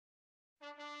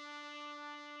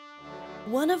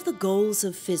One of the goals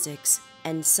of physics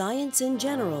and science in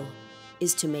general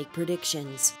is to make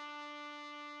predictions.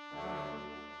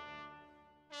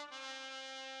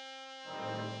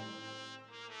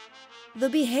 The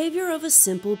behavior of a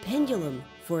simple pendulum,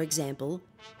 for example,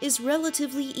 is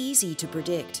relatively easy to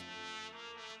predict.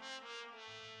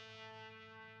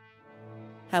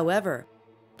 However,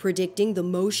 predicting the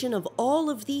motion of all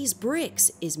of these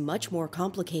bricks is much more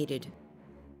complicated.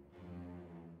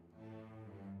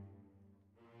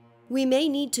 We may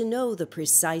need to know the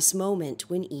precise moment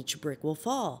when each brick will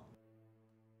fall.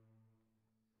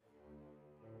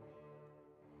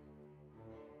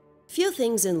 Few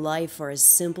things in life are as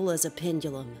simple as a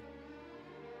pendulum.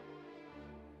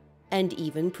 And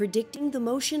even predicting the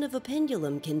motion of a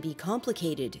pendulum can be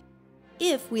complicated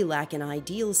if we lack an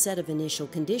ideal set of initial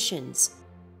conditions.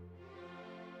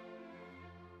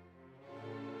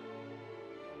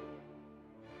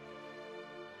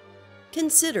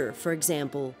 Consider, for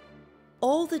example,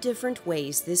 all the different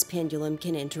ways this pendulum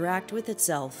can interact with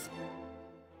itself.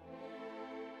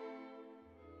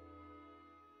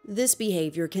 This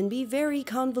behavior can be very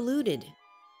convoluted.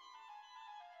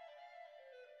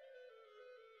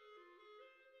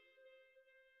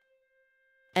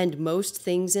 And most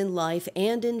things in life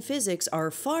and in physics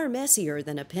are far messier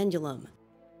than a pendulum.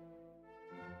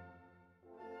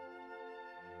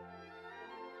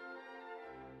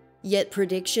 Yet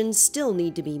predictions still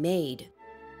need to be made.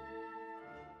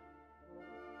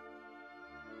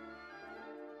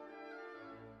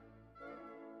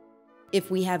 If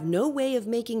we have no way of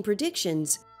making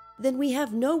predictions, then we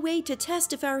have no way to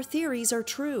test if our theories are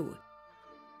true.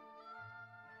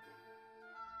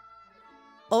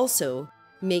 Also,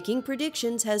 making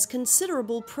predictions has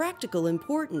considerable practical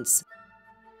importance.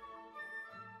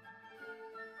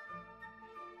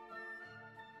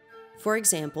 For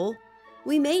example,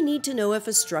 we may need to know if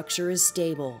a structure is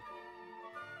stable.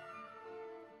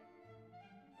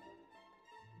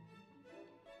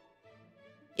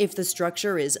 If the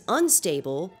structure is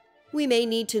unstable, we may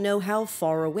need to know how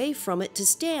far away from it to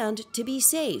stand to be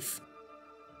safe.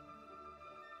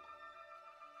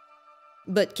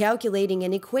 But calculating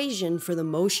an equation for the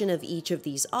motion of each of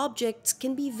these objects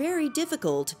can be very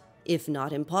difficult, if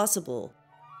not impossible.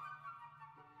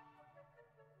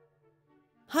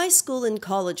 High school and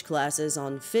college classes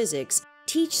on physics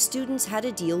teach students how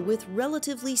to deal with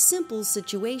relatively simple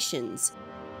situations.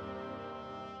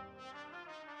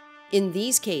 In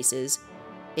these cases,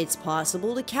 it's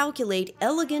possible to calculate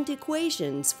elegant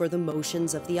equations for the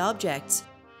motions of the objects.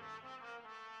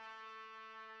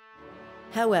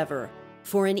 However,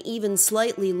 for an even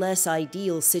slightly less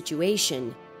ideal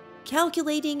situation,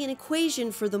 calculating an equation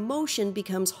for the motion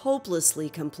becomes hopelessly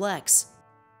complex.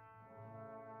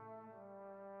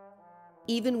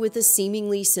 Even with a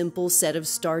seemingly simple set of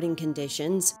starting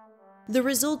conditions, the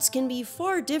results can be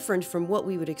far different from what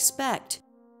we would expect.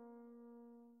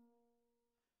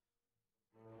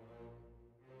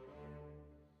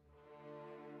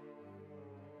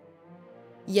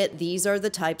 Yet these are the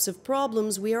types of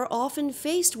problems we are often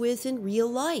faced with in real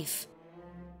life.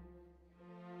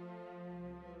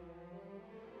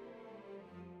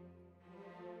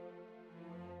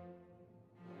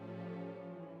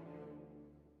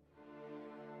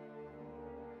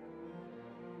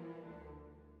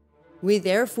 We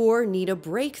therefore need a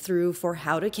breakthrough for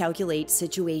how to calculate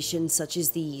situations such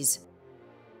as these.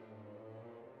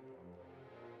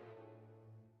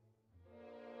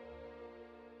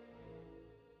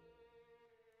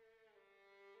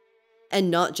 And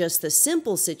not just the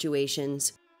simple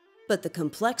situations, but the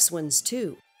complex ones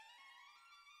too.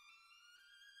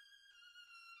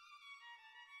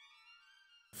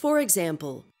 For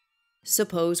example,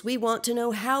 suppose we want to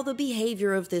know how the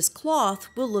behavior of this cloth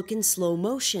will look in slow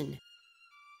motion.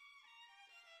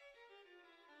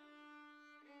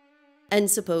 And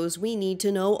suppose we need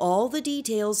to know all the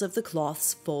details of the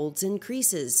cloth's folds and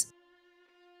creases.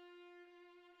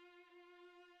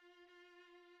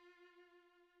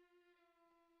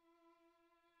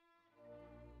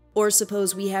 Or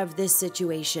suppose we have this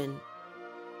situation.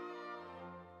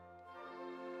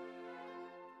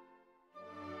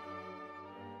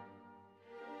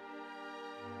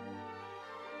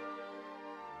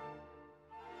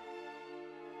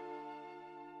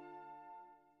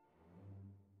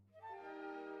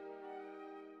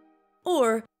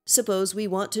 Or suppose we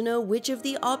want to know which of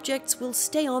the objects will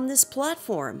stay on this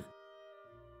platform.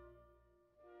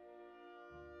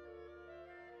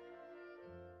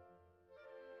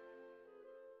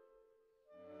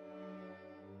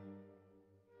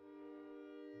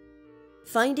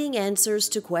 Finding answers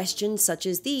to questions such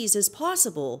as these is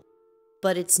possible,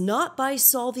 but it's not by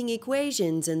solving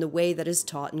equations in the way that is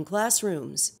taught in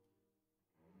classrooms.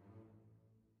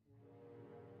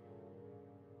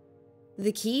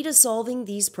 The key to solving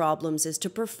these problems is to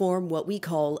perform what we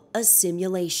call a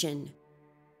simulation.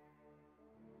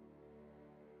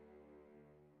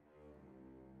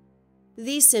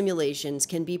 These simulations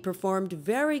can be performed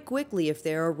very quickly if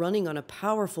they are running on a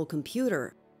powerful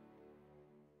computer.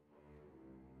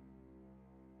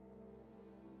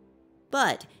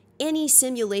 But any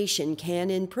simulation can,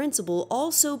 in principle,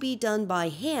 also be done by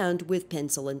hand with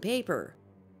pencil and paper.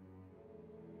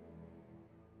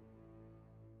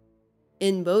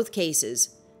 In both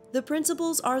cases, the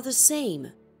principles are the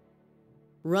same.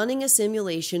 Running a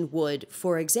simulation would,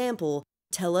 for example,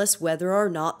 tell us whether or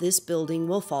not this building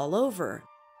will fall over.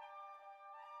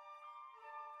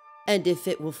 And if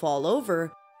it will fall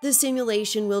over, the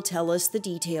simulation will tell us the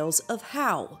details of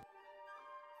how.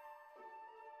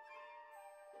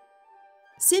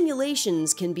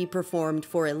 Simulations can be performed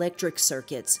for electric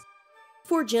circuits,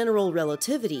 for general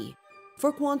relativity,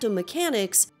 for quantum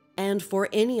mechanics, and for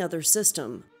any other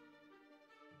system.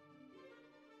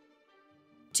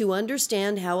 To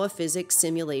understand how a physics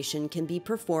simulation can be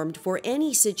performed for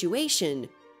any situation,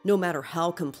 no matter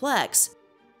how complex,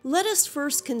 let us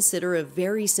first consider a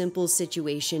very simple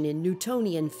situation in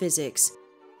Newtonian physics.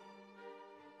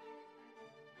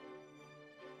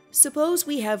 Suppose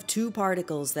we have two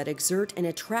particles that exert an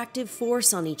attractive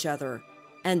force on each other,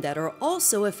 and that are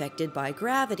also affected by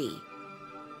gravity.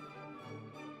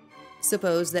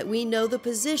 Suppose that we know the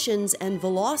positions and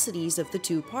velocities of the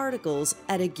two particles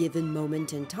at a given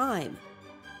moment in time.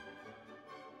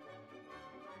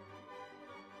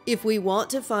 If we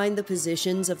want to find the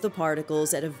positions of the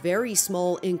particles at a very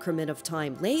small increment of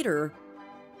time later,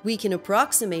 we can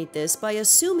approximate this by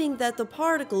assuming that the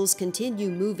particles continue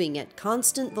moving at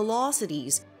constant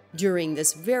velocities during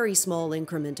this very small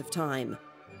increment of time.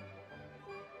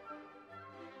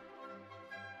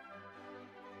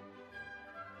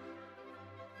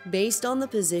 Based on the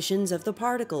positions of the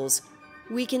particles,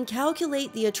 we can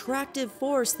calculate the attractive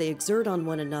force they exert on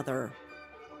one another.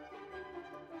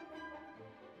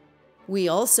 We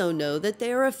also know that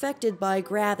they are affected by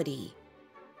gravity.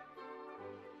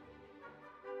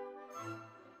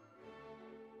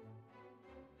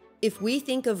 If we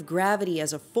think of gravity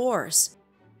as a force,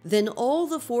 then all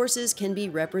the forces can be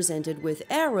represented with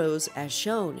arrows as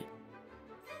shown.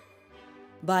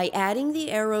 By adding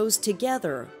the arrows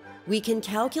together, we can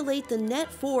calculate the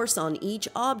net force on each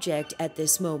object at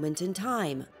this moment in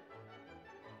time.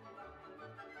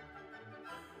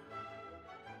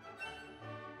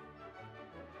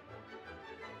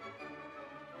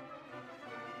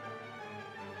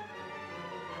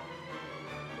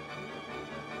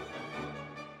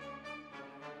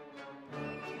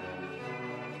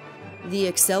 The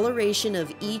acceleration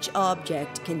of each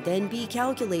object can then be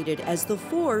calculated as the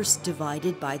force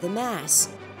divided by the mass.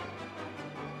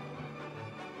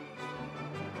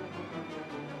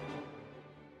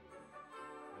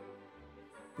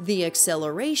 The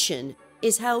acceleration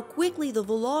is how quickly the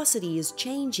velocity is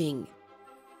changing.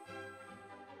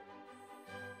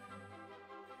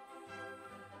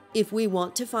 If we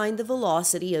want to find the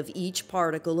velocity of each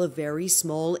particle a very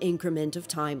small increment of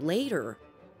time later,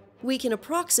 we can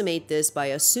approximate this by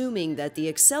assuming that the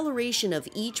acceleration of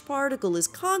each particle is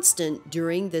constant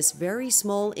during this very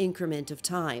small increment of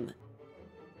time.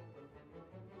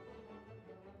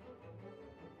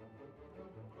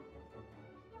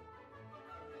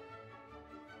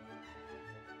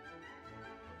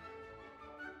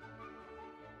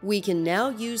 We can now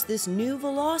use this new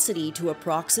velocity to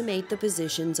approximate the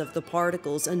positions of the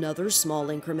particles another small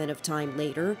increment of time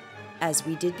later, as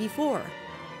we did before.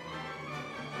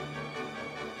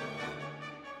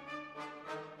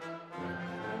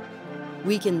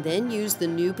 We can then use the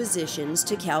new positions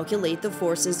to calculate the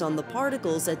forces on the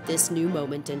particles at this new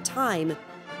moment in time,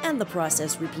 and the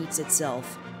process repeats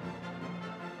itself.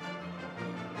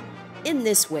 In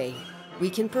this way, we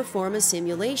can perform a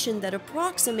simulation that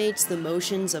approximates the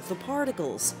motions of the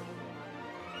particles.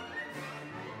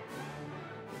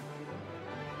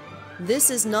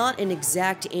 This is not an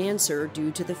exact answer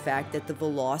due to the fact that the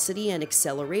velocity and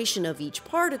acceleration of each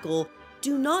particle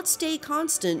do not stay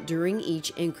constant during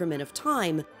each increment of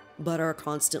time, but are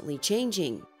constantly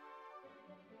changing.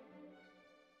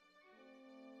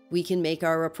 We can make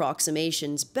our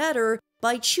approximations better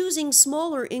by choosing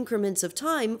smaller increments of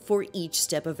time for each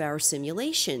step of our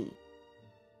simulation.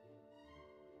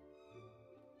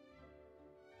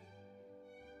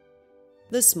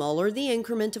 The smaller the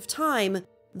increment of time,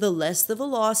 the less the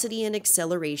velocity and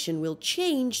acceleration will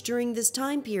change during this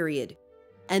time period,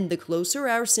 and the closer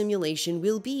our simulation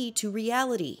will be to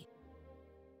reality.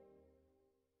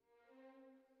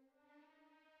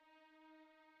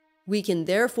 We can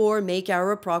therefore make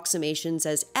our approximations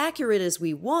as accurate as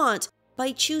we want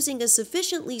by choosing a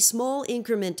sufficiently small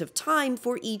increment of time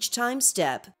for each time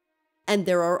step. And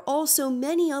there are also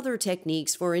many other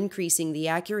techniques for increasing the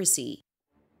accuracy.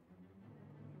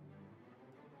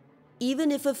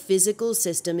 Even if a physical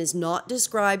system is not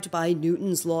described by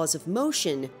Newton's laws of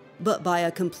motion, but by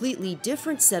a completely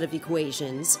different set of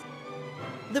equations,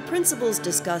 the principles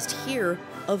discussed here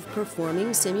of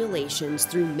performing simulations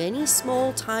through many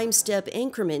small time step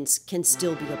increments can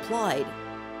still be applied.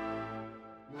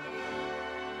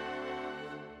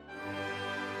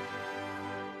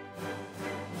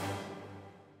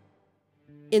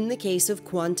 In the case of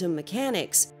quantum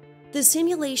mechanics, the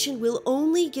simulation will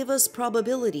only give us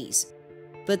probabilities,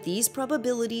 but these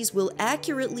probabilities will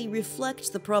accurately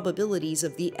reflect the probabilities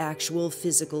of the actual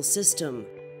physical system.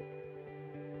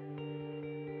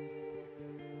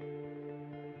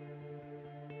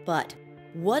 But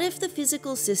what if the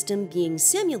physical system being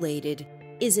simulated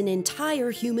is an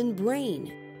entire human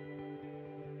brain?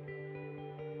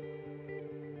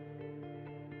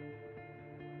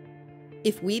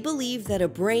 If we believe that a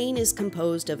brain is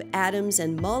composed of atoms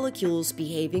and molecules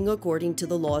behaving according to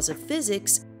the laws of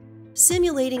physics,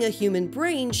 simulating a human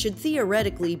brain should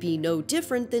theoretically be no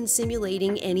different than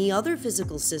simulating any other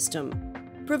physical system,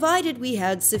 provided we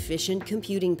had sufficient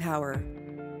computing power.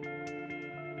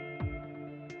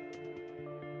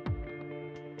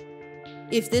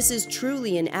 If this is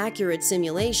truly an accurate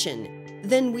simulation,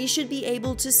 then we should be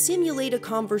able to simulate a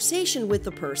conversation with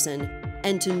the person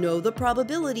and to know the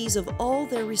probabilities of all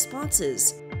their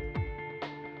responses.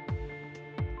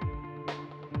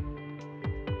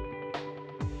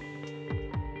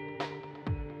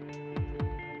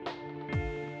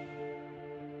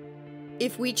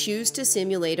 If we choose to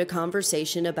simulate a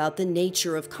conversation about the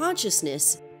nature of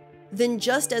consciousness, then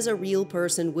just as a real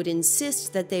person would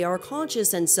insist that they are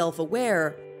conscious and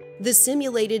self-aware, the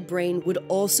simulated brain would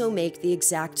also make the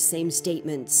exact same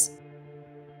statements.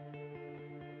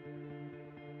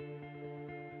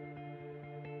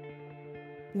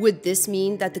 Would this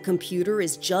mean that the computer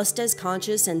is just as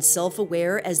conscious and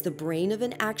self-aware as the brain of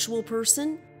an actual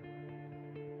person?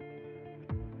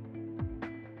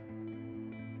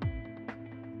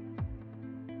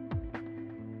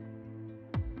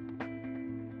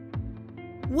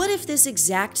 What if this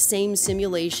exact same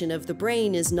simulation of the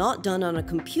brain is not done on a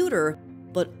computer,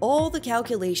 but all the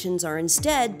calculations are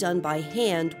instead done by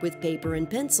hand with paper and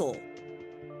pencil?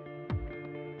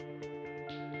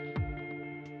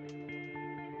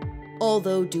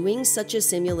 Although doing such a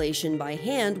simulation by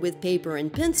hand with paper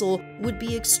and pencil would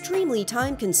be extremely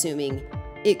time-consuming,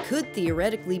 it could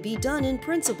theoretically be done in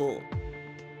principle.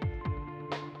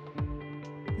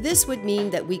 This would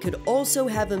mean that we could also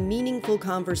have a meaningful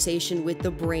conversation with the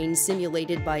brain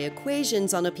simulated by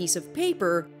equations on a piece of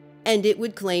paper, and it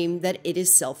would claim that it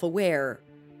is self-aware.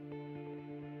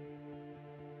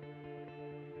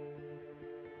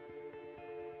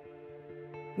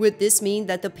 Would this mean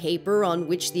that the paper on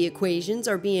which the equations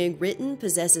are being written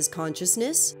possesses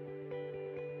consciousness?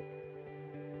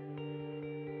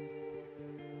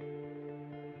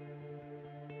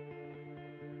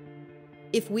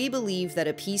 If we believe that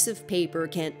a piece of paper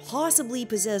can't possibly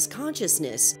possess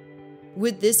consciousness,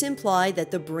 would this imply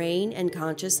that the brain and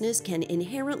consciousness can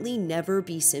inherently never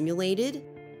be simulated?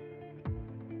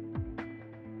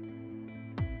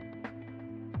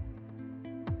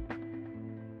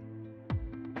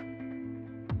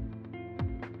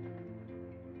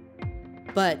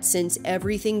 But since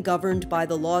everything governed by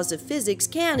the laws of physics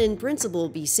can, in principle,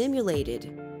 be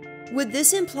simulated, would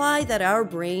this imply that our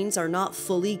brains are not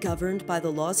fully governed by the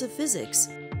laws of physics?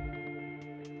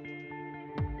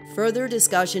 Further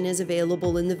discussion is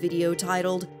available in the video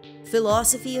titled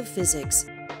Philosophy of Physics.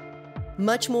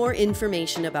 Much more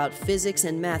information about physics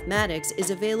and mathematics is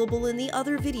available in the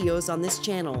other videos on this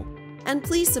channel, and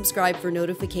please subscribe for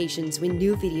notifications when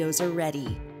new videos are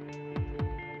ready.